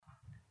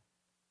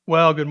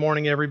Well, good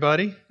morning,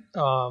 everybody.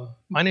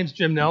 My name's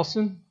Jim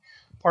Nelson,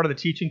 part of the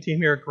teaching team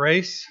here at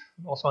Grace,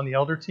 also on the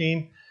elder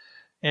team.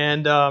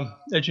 And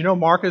as you know,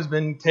 Mark has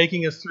been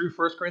taking us through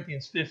 1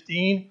 Corinthians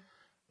 15.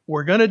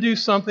 We're going to do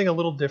something a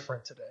little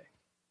different today,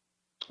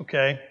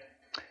 okay?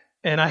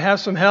 And I have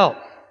some help.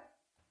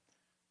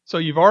 So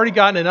you've already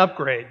gotten an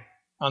upgrade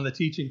on the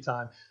teaching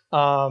time.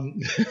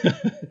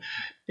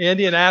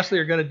 Andy and Ashley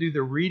are going to do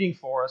the reading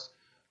for us.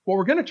 What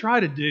we're going to try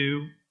to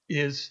do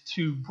is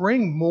to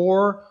bring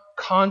more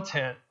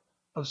content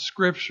of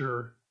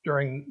Scripture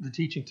during the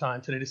teaching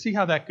time today to see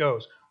how that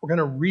goes. We're going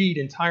to read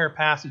entire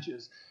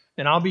passages,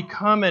 and I'll be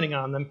commenting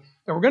on them.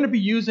 And we're going to be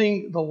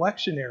using the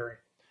lectionary,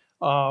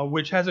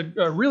 which has a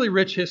really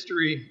rich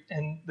history.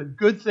 And the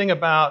good thing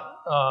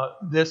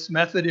about this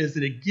method is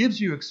that it gives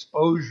you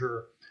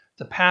exposure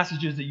to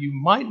passages that you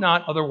might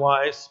not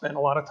otherwise spend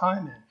a lot of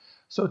time in.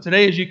 So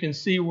today, as you can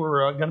see,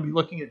 we're going to be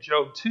looking at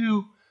Job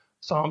 2,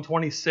 Psalm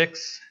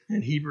 26,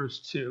 and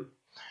Hebrews 2.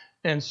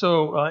 And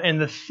so, and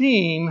the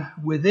theme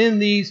within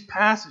these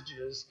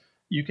passages,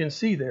 you can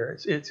see there,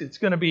 it's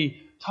going to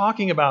be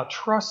talking about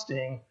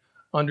trusting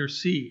under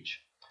siege.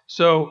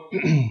 So,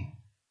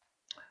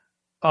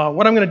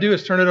 what I'm going to do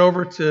is turn it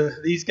over to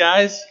these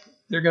guys.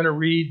 They're going to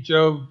read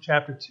Job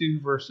chapter 2,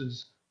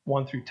 verses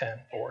 1 through 10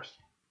 for us.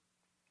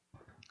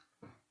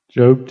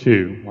 Job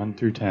 2, 1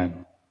 through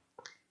 10.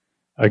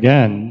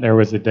 Again, there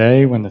was a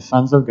day when the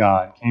sons of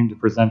God came to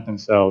present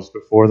themselves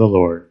before the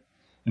Lord,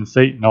 and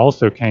Satan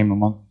also came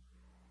among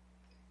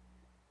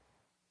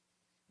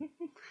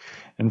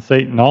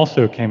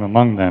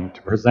them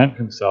to present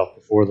himself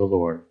before the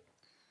Lord.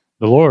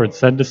 The Lord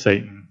said to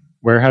Satan,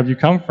 "Where have you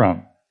come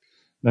from?"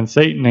 Then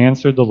Satan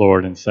answered the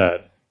Lord and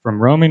said, "From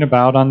roaming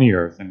about on the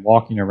earth and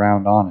walking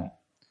around on it."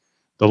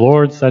 The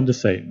Lord said to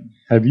Satan,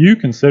 "Have you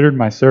considered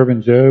my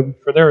servant Job?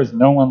 For there is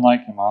no one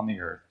like him on the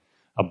earth,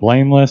 a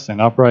blameless and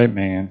upright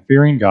man,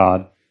 fearing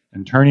God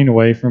and turning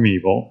away from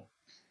evil.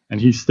 And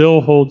he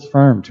still holds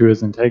firm to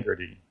his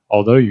integrity,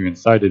 although you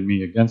incited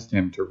me against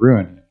him to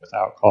ruin it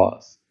without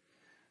cause."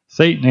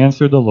 Satan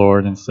answered the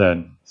Lord and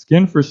said,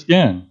 "Skin for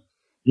skin.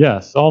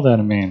 Yes, all that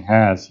a man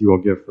has he will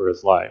give for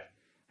his life.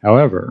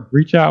 However,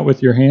 reach out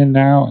with your hand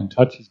now and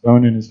touch his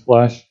bone and his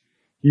flesh.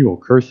 He will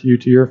curse you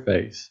to your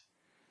face."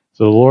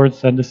 So the Lord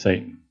said to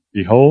Satan,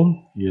 "Behold,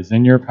 he is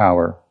in your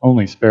power.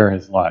 Only spare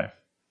his life."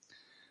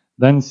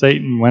 Then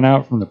Satan went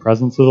out from the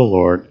presence of the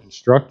Lord and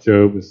struck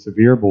Job with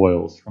severe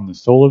boils from the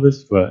sole of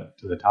his foot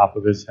to the top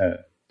of his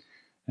head.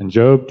 And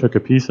Job took a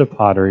piece of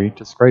pottery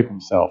to scrape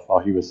himself while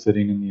he was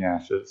sitting in the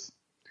ashes.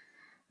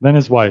 Then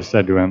his wife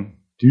said to him,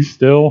 "Do you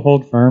still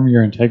hold firm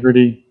your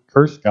integrity?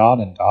 Curse God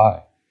and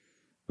die."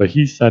 But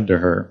he said to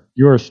her,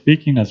 "You are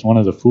speaking as one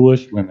of the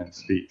foolish women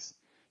speaks.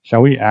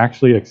 Shall we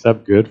actually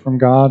accept good from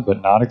God,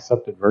 but not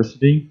accept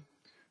adversity?"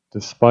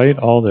 Despite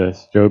all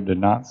this, Job did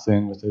not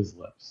sin with his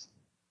lips.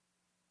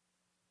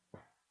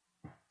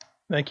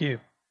 Thank you.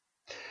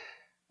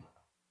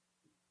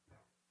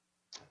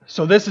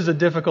 So this is a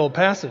difficult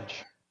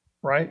passage,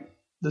 right?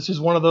 This is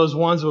one of those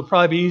ones that would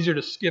probably be easier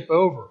to skip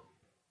over.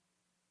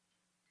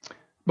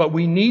 But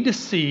we need to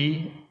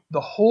see the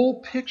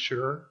whole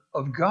picture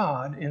of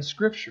God in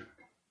Scripture.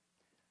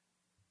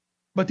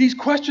 But these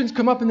questions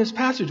come up in this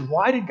passage.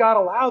 Why did God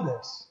allow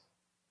this?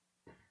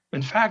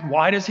 In fact,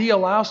 why does he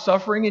allow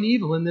suffering and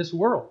evil in this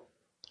world?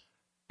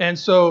 And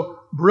so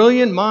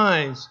brilliant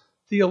minds,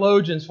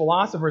 theologians,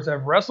 philosophers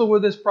have wrestled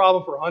with this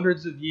problem for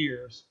hundreds of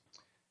years.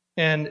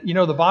 And, you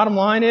know, the bottom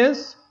line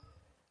is,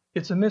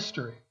 it's a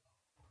mystery.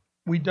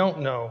 We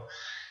don't know.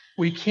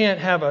 We can't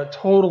have a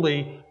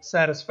totally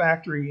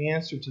satisfactory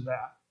answer to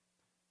that.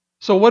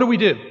 So what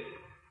do?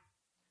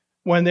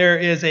 When there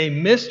is a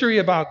mystery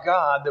about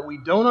God that we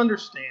don't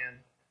understand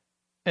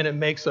and it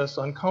makes us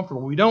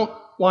uncomfortable. We don't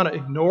want to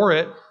ignore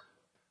it.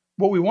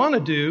 What we want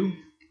to do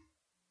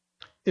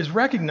is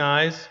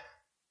recognize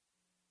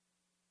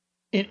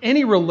in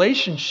any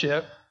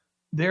relationship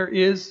there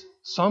is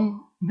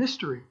some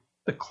mystery.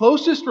 The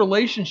closest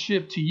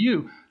relationship to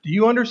you, do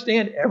you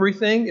understand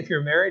everything, if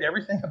you're married,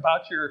 everything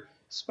about your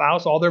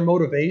spouse, all their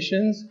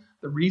motivations,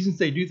 the reasons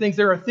they do things?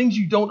 There are things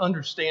you don't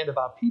understand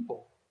about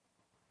people.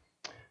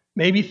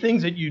 Maybe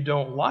things that you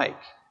don't like.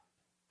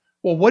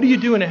 Well, what do you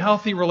do in a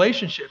healthy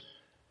relationship?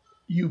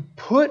 You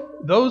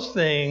put those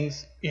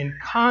things in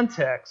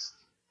context,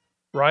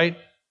 right,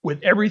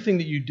 with everything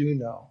that you do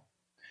know.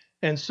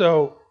 And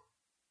so,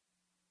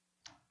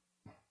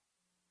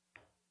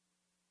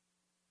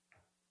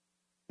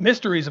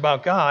 mysteries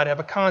about God have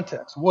a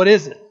context. What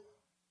is it?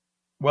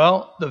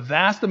 Well, the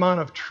vast amount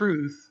of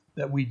truth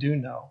that we do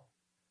know.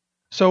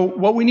 So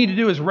what we need to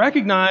do is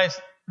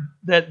recognize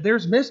that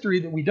there's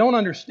mystery that we don't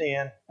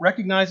understand,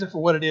 recognize it for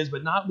what it is,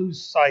 but not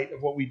lose sight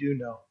of what we do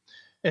know.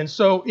 And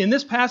so in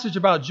this passage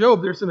about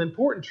Job, there's some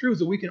important truths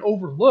that we can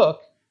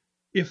overlook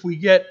if we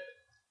get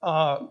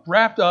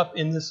wrapped up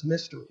in this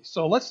mystery.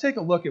 So let's take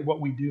a look at what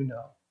we do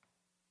know,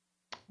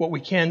 what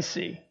we can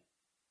see.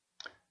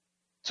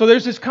 So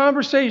there's this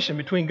conversation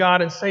between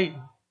God and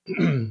Satan.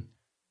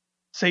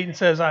 Satan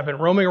says, "I've been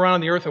roaming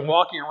around the earth and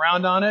walking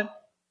around on it."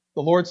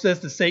 The Lord says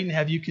to Satan,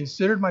 have you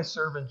considered my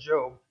servant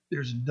Job?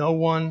 There's no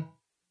one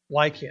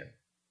like him.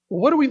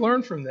 Well, what do we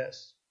learn from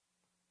this?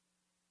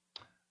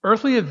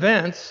 Earthly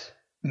events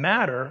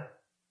matter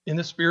in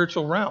the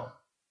spiritual realm,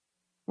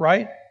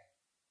 right?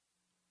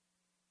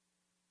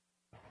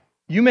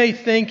 You may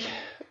think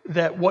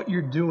that what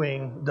you're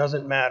doing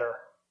doesn't matter,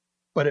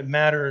 but it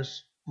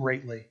matters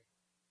greatly.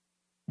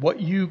 What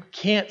you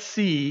can't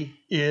see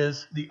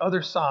is the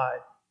other side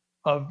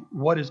of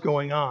what is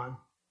going on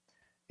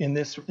in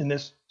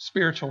this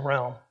spiritual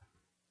realm.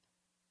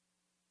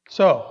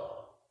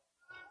 So,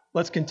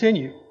 let's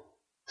continue.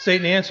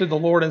 Satan answered the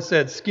Lord and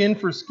said, skin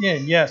for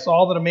skin. Yes,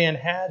 all that a man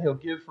had, he'll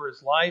give for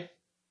his life.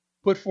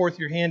 Put forth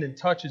your hand and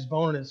touch his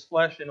bone and his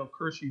flesh, and he'll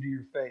curse you to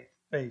your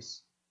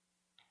face.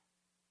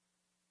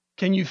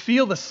 Can you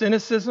feel the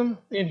cynicism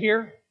in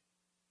here?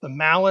 The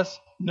malice?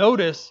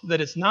 Notice that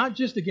it's not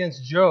just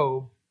against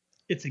Job,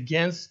 it's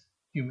against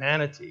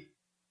humanity.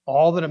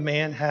 All that a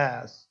man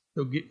has,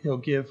 he'll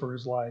give for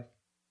his life.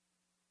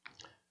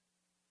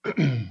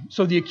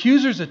 So the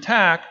accuser's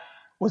attack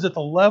was at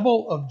the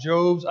level of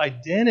Job's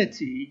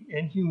identity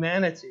and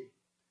humanity.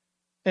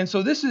 And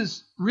so this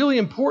is really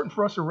important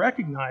for us to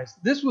recognize.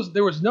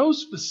 There was no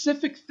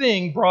specific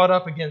thing brought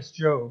up against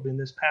Job in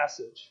this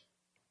passage.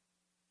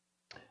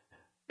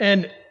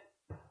 And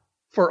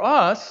for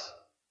us,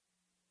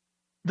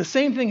 the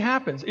same thing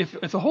happens.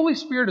 If the Holy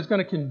Spirit is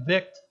going to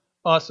convict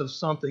us of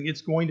something,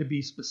 it's going to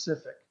be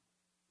specific,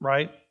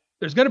 right?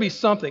 There's going to be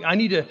something. I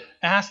need to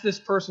ask this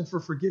person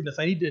for forgiveness.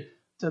 I need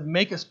to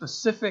make a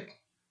specific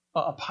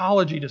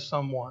apology to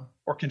someone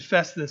or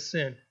confess this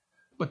sin.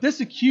 But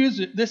this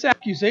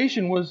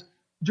accusation was,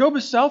 Job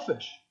is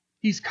selfish.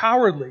 He's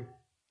cowardly.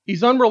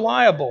 He's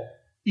unreliable.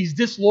 He's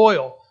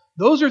disloyal.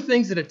 Those are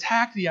things that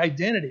attack the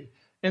identity.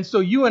 And so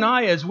you and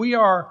I, as we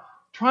are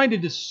trying to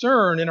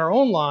discern in our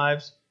own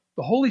lives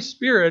the Holy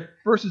Spirit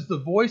versus the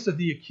voice of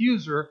the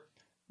accuser,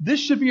 this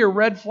should be a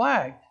red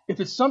flag. If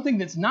it's something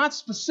that's not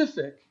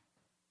specific,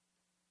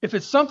 if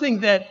it's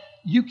something that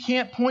you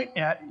can't point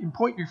at and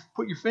put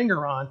your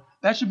finger on,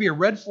 that should be a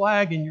red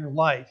flag in your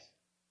life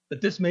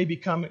that this may be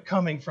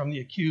coming from the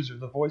accuser,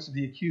 the voice of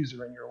the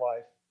accuser in your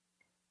life.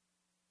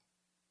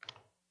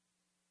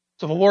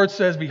 So the Lord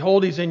says,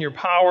 behold, he's in your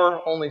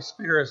power, only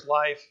spare his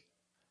life.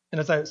 And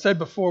as I said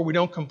before, we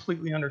don't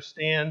completely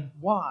understand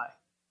why.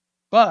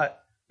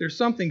 But there's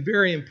something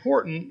very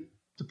important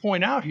to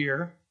point out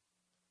here,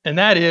 and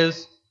that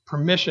is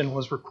permission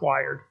was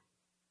required.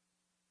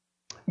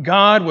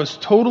 God was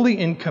totally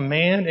in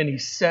command, and he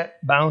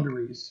set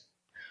boundaries.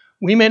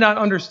 We may not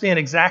understand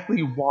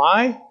exactly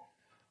why,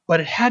 but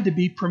it had to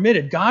be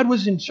permitted. God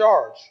was in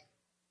charge.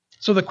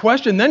 So the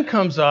question then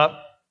comes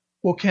up,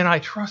 well, can I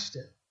trust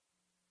him?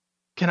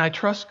 Can I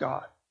trust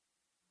God?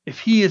 If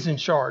he is in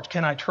charge,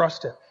 can I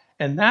trust him?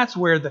 And that's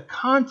where the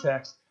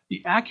context,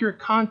 the accurate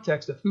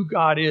context of who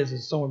God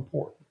is so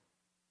important.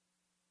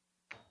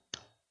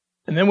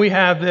 And then we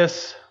have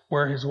this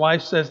where his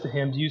wife says to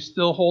him, do you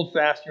still hold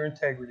fast your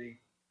integrity?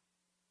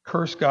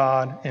 Curse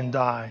God and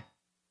die.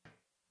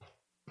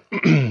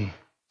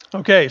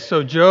 Okay,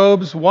 so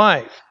Job's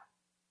wife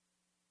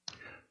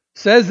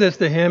says this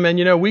to him,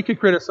 and we could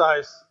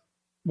criticize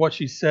what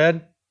she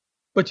said,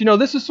 but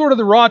this is sort of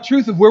the raw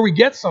truth of where we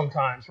get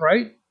sometimes,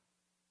 right?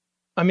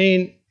 I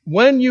mean,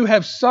 when you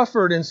have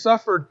suffered and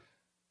suffered,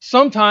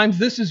 sometimes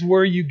this is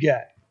where you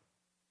get.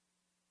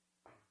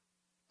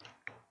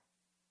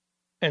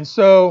 And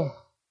so,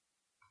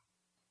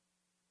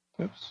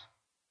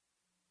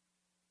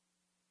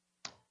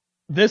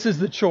 this is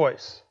the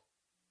choice.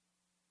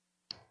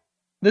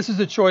 This is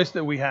the choice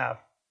that we have.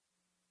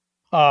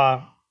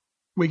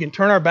 We can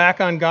turn our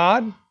back on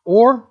God,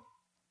 or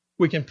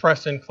we can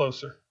press in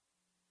closer.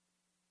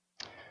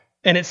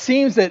 And it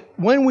seems that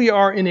when we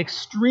are in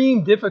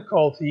extreme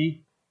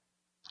difficulty,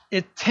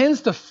 it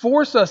tends to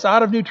force us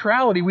out of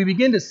neutrality. We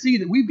begin to see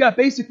that we've got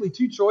basically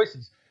two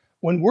choices.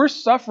 When we're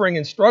suffering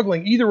and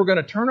struggling, either we're going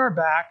to turn our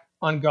back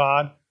on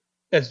God,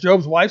 as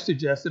Job's wife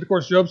suggested. Of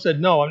course, Job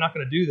said, no, I'm not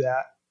going to do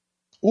that.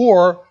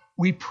 Or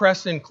we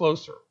press in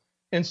closer.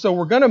 And so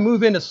we're going to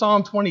move into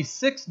Psalm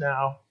 26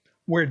 now,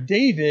 where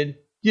David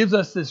gives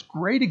us this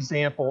great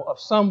example of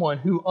someone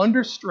who,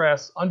 under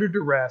stress, under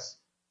duress,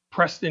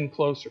 pressed in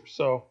closer.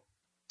 So,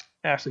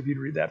 Ashley, if you'd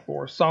read that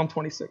for us. Psalm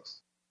 26.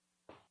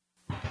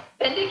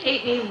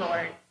 Vindicate me,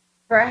 Lord,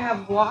 for I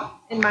have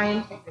walked in my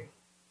integrity,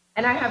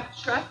 and I have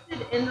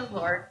trusted in the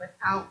Lord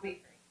without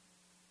wavering.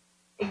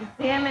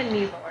 Examine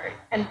me, Lord,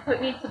 and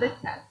put me to the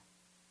test.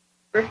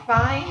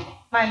 Refine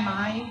my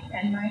mind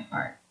and my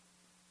heart.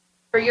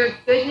 For your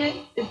goodness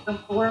is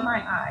before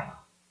my eyes,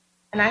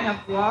 and I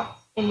have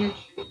walked in your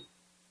truth.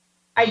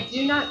 I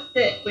do not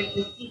sit with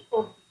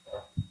deceitful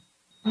people,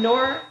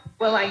 nor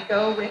will I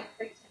go with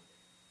pretenders.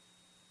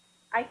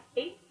 I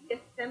hate the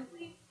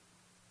assembly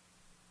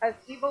of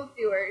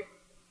evildoers,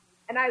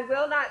 and I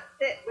will not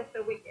sit with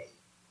the wicked.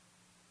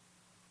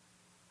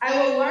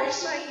 I will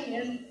wash my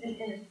hands in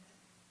innocence,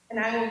 and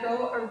I will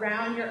go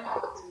around your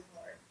altar,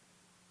 Lord,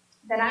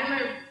 that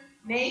I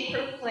may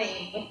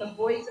proclaim with the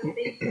voice of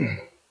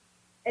thanksgiving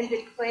and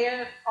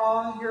declare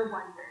all your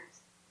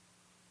wonders.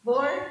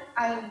 Lord,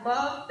 I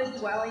love the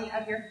dwelling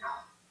of your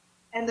house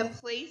and the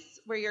place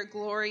where your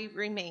glory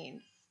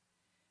remains.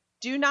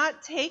 Do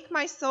not take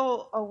my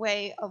soul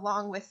away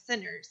along with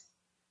sinners,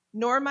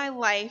 nor my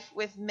life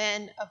with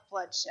men of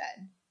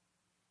bloodshed,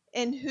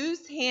 in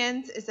whose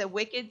hands is a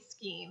wicked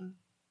scheme,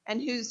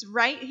 and whose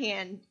right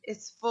hand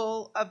is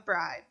full of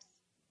bribes.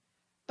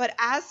 But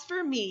as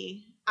for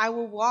me, I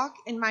will walk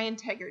in my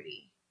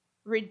integrity.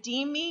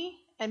 Redeem me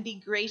and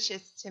be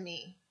gracious to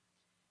me.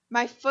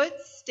 My foot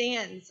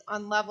stands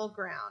on level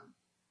ground.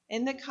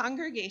 In the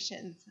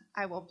congregations,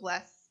 I will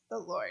bless the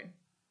Lord.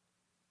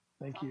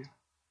 Thank you.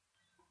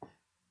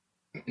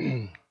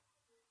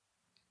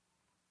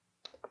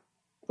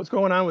 What's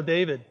going on with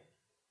David?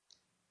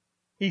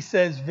 He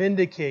says,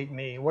 vindicate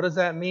me. What does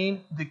that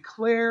mean?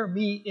 Declare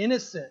me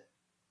innocent,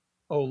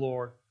 O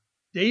Lord.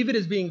 David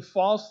is being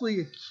falsely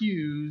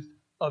accused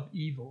of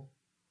evil.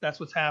 That's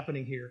what's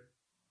happening here.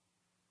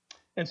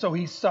 And so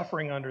he's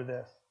suffering under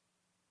this.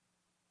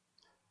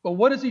 But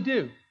what does he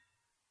do?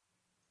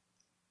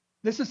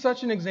 This is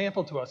such an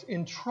example to us.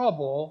 In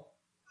trouble,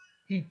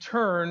 he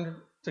turned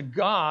to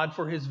God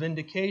for his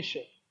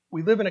vindication.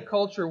 We live in a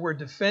culture where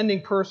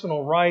defending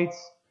personal rights,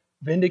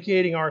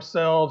 vindicating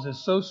ourselves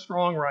is so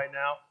strong right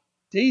now.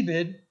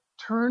 David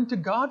turned to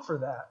God for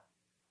that.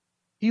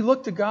 He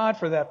looked to God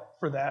for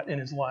that in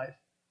his life.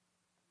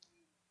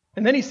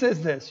 And then he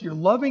says this, your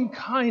loving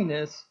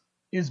kindness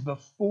is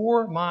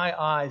before my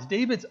eyes.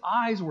 David's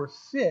eyes were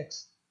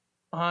fixed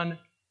on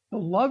the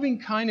loving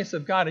kindness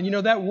of God. And you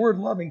know that word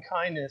loving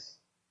kindness,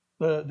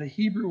 the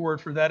Hebrew word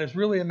for that is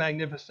really a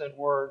magnificent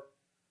word.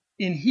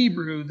 In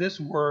Hebrew, this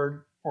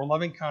word for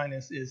loving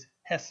kindness is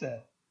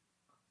hesed.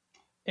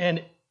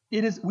 And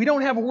we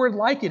don't have a word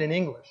like it in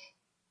English.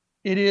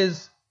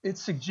 It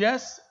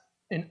suggests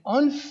an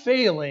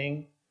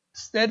unfailing,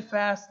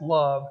 steadfast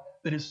love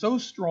that is so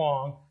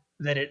strong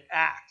that it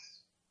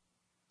acts.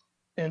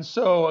 And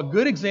so a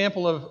good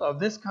example of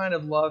this kind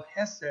of love,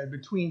 hesed,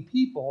 between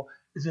people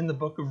is in the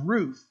book of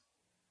Ruth,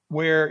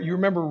 where you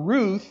remember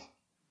Ruth,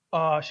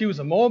 she was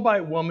a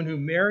Moabite woman who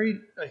married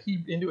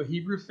into a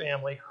Hebrew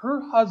family.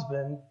 Her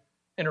husband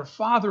and her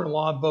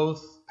father-in-law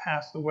both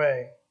passed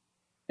away.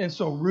 And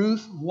so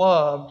Ruth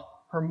loved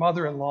her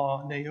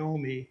mother-in-law,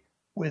 Naomi,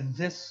 with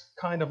this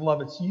kind of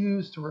love. It's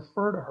used to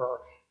refer to her.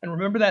 And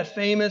remember that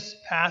famous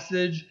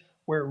passage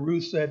where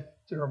Ruth said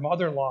to her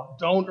mother-in-law,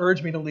 don't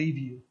urge me to leave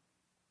you.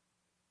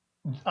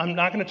 I'm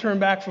not going to turn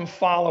back from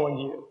following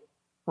you.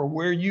 For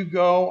where you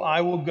go,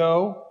 I will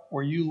go.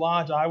 Where you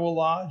lodge, I will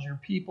lodge. Your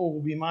people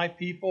will be my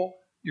people.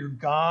 Your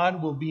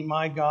God will be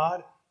my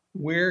God.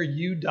 Where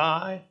you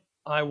die,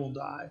 I will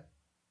die.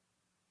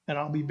 And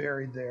I'll be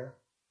buried there.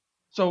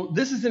 So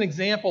this is an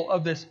example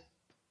of this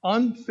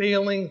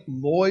unfailing,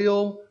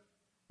 loyal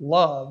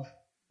love.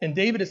 And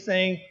David is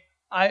saying,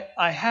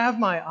 I have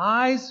my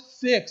eyes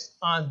fixed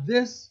on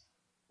this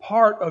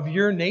part of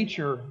your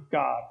nature,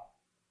 God.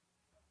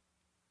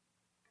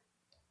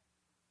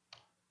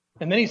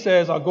 And then he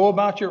says, I'll go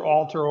about your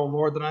altar, O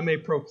Lord, that I may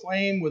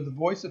proclaim with the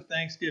voice of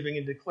thanksgiving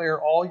and declare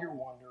all your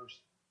wonders.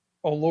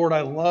 O Lord,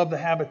 I love the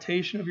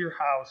habitation of your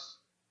house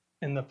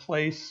and the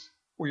place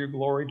where your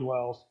glory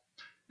dwells.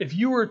 If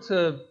you were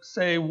to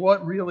say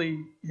what really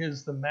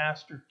is the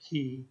master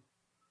key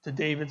to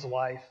David's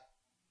life,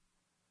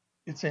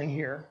 it's in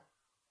here.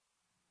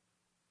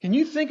 Can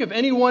you think of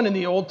anyone in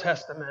the Old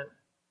Testament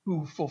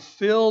who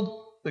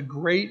fulfilled the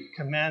great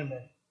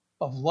commandment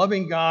of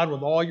loving God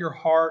with all your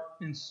heart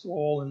and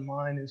soul and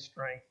mind and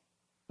strength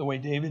the way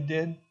David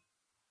did?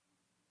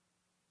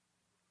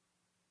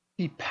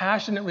 He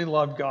passionately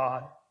loved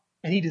God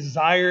and he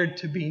desired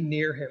to be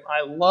near him.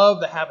 I love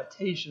the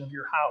habitation of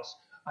your house.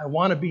 I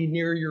want to be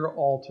near your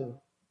altar.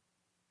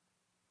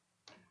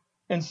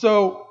 And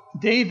so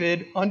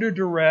David, under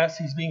duress,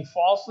 he's being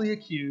falsely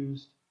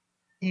accused.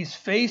 He's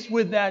faced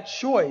with that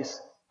choice.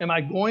 Am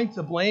I going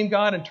to blame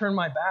God and turn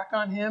my back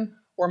on him,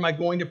 or am I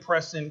going to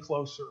press in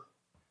closer?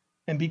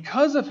 And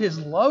because of his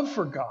love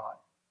for God,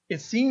 it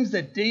seems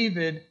that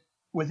David,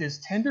 with his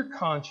tender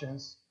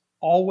conscience,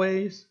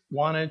 always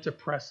wanted to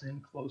press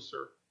in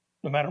closer,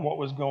 no matter what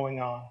was going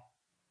on.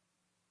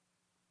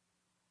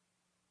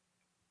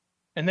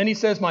 And then he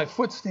says, my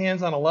foot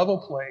stands on a level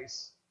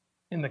place.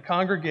 In the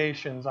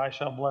congregations I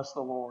shall bless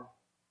the Lord.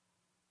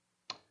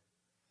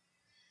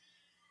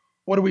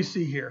 What do we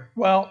see here?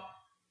 Well,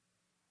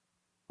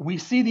 we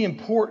see the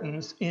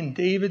importance in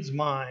David's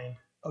mind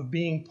of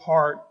being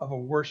part of a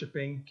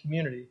worshiping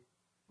community,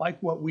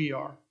 like what we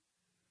are.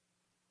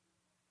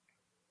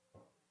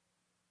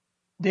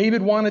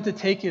 David wanted to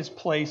take his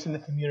place in the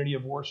community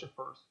of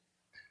worshipers.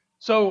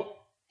 So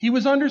he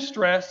was under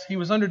stress, he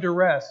was under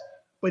duress,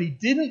 but he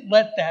didn't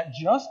let that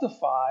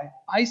justify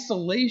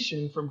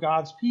isolation from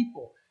God's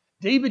people.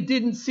 David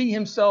didn't see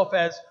himself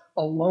as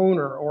a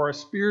loner or a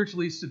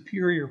spiritually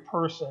superior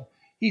person.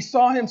 He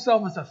saw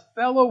himself as a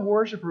fellow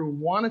worshiper who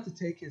wanted to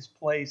take his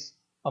place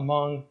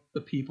among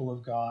the people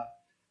of God.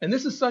 And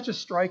this is such a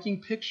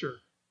striking picture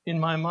in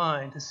my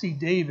mind to see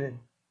David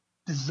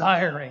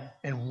desiring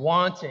and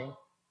wanting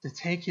to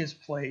take his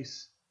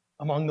place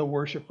among the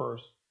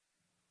worshipers.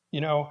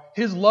 You know,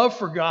 his love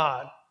for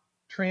God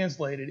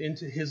translated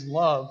into his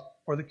love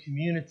for the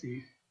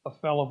community of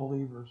fellow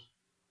believers.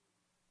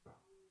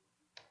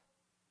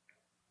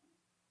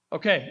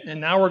 Okay, and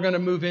now we're going to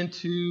move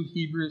into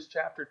Hebrews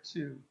chapter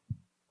 2.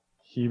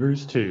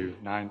 Hebrews 2,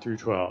 9 through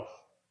 12.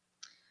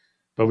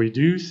 But we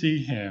do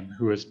see him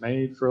who was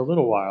made for a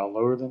little while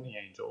lower than the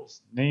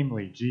angels,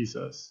 namely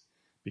Jesus,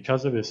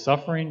 because of his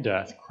suffering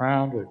death,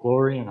 crowned with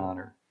glory and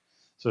honor,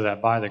 so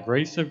that by the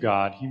grace of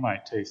God he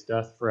might taste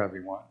death for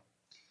everyone.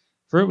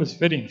 For it was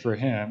fitting for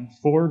him,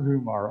 for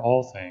whom are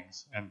all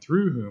things, and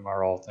through whom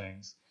are all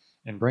things,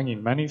 in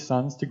bringing many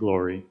sons to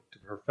glory, to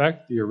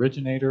perfect the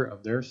originator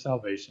of their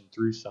salvation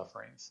through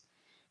sufferings.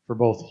 For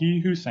both he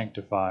who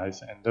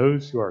sanctifies and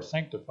those who are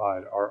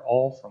sanctified are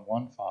all from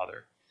one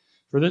Father.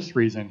 For this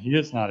reason he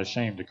is not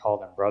ashamed to call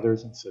them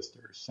brothers and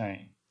sisters,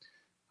 saying,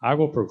 I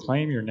will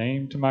proclaim your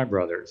name to my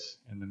brothers.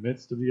 In the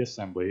midst of the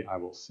assembly I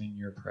will sing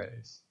your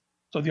praise.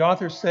 So the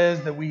author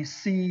says that we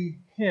see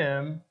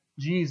him,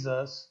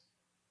 Jesus,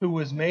 who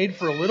was made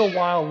for a little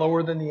while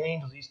lower than the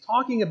angels. He's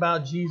talking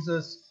about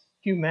Jesus'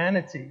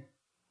 humanity.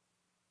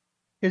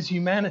 His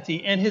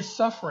humanity and his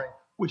suffering,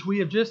 which we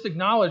have just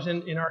acknowledged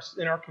in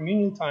our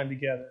communion time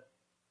together.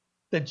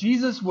 That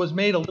Jesus was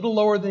made a little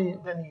lower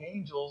than the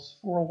angels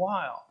for a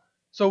while.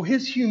 So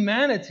his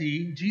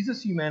humanity,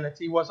 Jesus'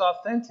 humanity, was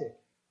authentic.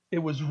 It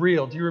was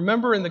real. Do you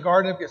remember in the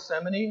Garden of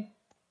Gethsemane,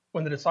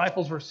 when the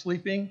disciples were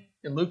sleeping,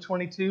 in Luke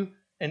 22,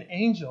 an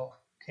angel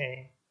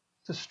came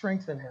to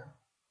strengthen him.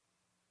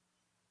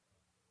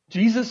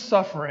 Jesus'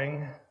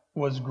 suffering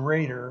was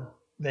greater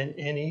than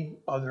any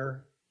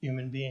other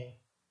human being.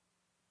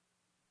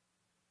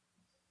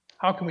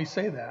 How can we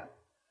say that?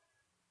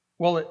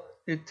 Well,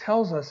 it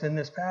tells us in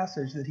this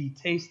passage that he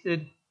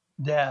tasted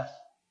death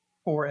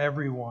for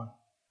everyone.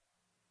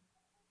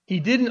 He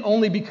didn't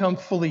only become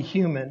fully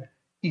human,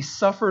 he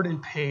suffered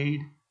and paid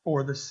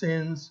for the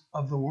sins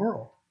of the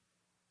world.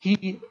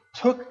 He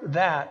took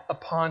that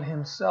upon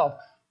himself.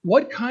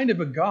 What kind of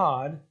a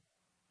God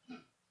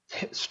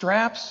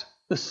straps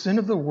the sin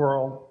of the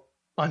world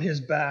on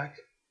his back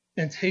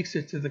and takes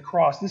it to the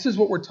cross? This is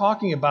what we're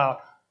talking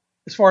about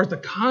as far as the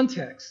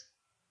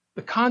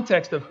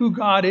context of who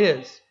God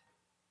is.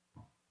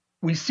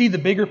 We see the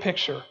bigger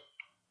picture.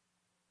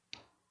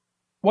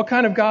 What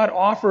kind of God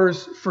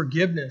offers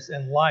forgiveness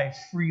and life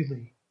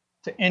freely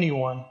to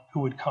anyone who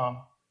would come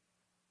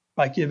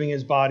by giving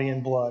his body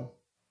and blood?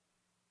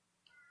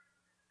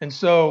 And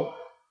so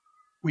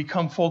we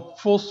come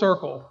full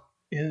circle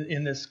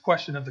in this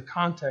question of the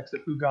context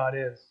of who God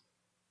is.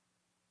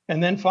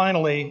 And then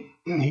finally,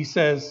 he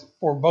says,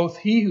 for both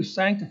he who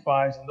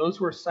sanctifies and those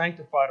who are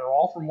sanctified are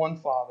all from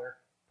one Father,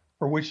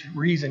 for which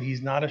reason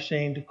he's not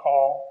ashamed to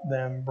call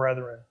them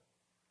brethren.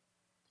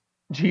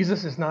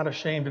 Jesus is not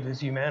ashamed of his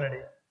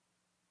humanity.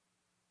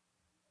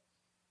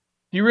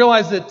 Do you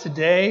realize that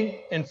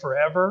today and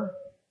forever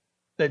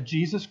that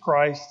Jesus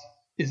Christ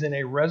is in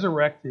a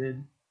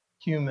resurrected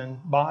human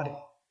body?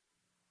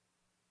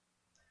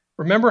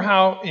 Remember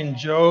how in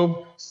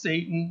Job,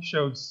 Satan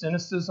showed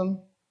cynicism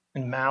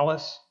and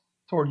malice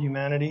toward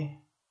humanity?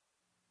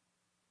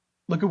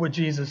 Look at what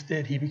Jesus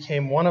did. He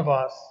became one of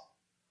us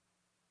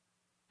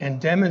and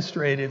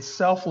demonstrated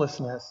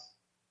selflessness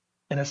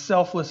and a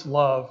selfless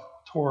love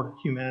toward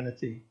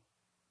humanity,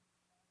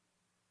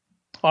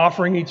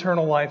 offering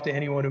eternal life to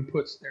anyone who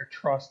puts their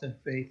trust and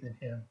faith in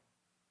him.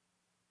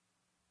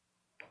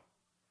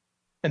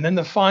 And then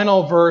the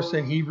final verse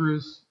in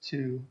Hebrews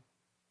 2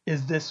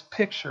 is this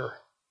picture.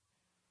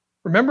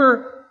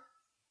 Remember,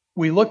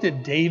 we looked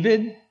at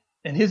David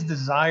and his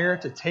desire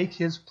to take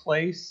his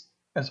place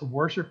as a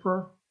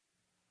worshiper.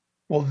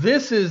 Well,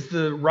 this is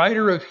the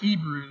writer of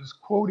Hebrews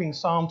quoting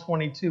Psalm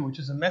 22, which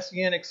is a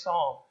messianic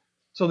psalm.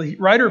 So the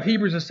writer of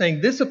Hebrews is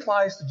saying this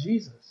applies to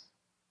Jesus.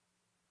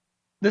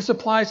 This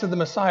applies to the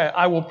Messiah.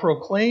 I will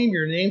proclaim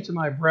your name to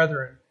my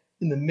brethren.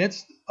 In the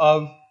midst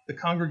of the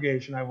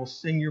congregation, I will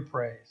sing your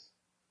praise.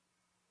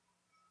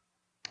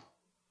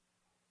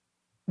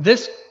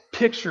 This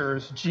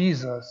pictures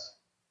Jesus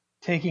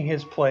taking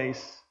his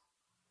place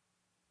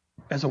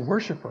as a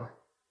worshiper,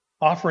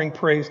 offering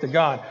praise to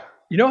God.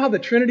 You know how the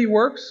Trinity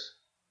works?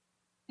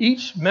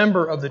 Each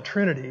member of the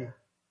Trinity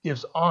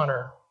gives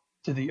honor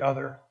to the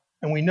other.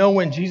 And we know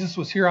when Jesus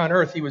was here on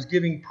earth, he was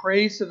giving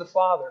praise to the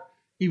Father.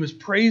 He was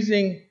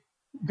praising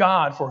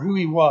God for who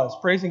he was,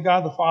 praising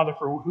God the Father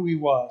for who he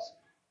was.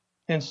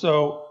 And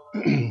so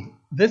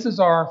this is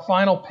our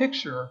final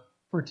picture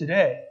for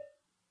today.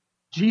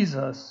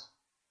 Jesus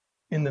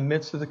in the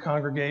midst of the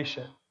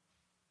congregation.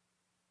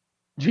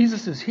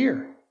 Jesus is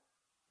here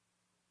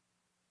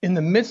in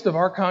the midst of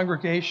our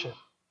congregation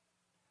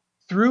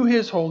through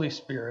his Holy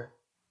Spirit,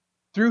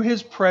 through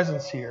his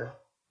presence here,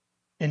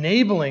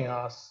 enabling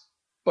us,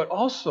 but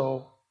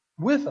also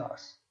with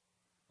us,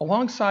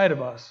 alongside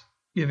of us,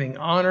 giving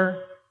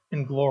honor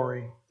and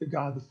glory to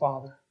God the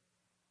Father.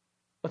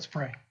 Let's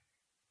pray.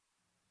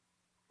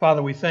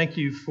 Father, we thank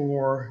you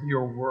for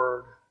your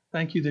word.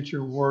 Thank you that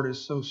your word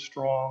is so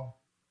strong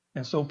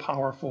and so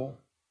powerful.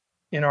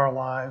 in our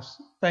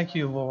lives. Thank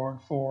you, Lord,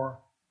 for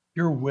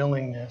your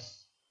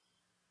willingness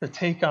to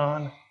take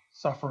on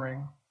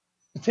suffering,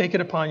 to take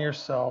it upon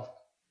yourself,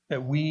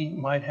 that we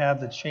might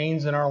have the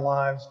chains in our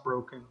lives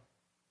broken.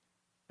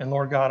 And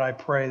Lord God, I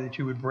pray that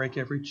you would break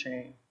every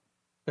chain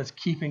that's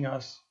keeping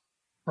us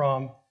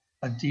from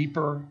a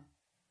deeper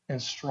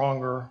and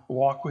stronger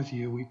walk with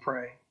you, we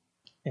pray.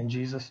 In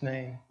Jesus'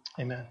 name,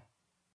 amen.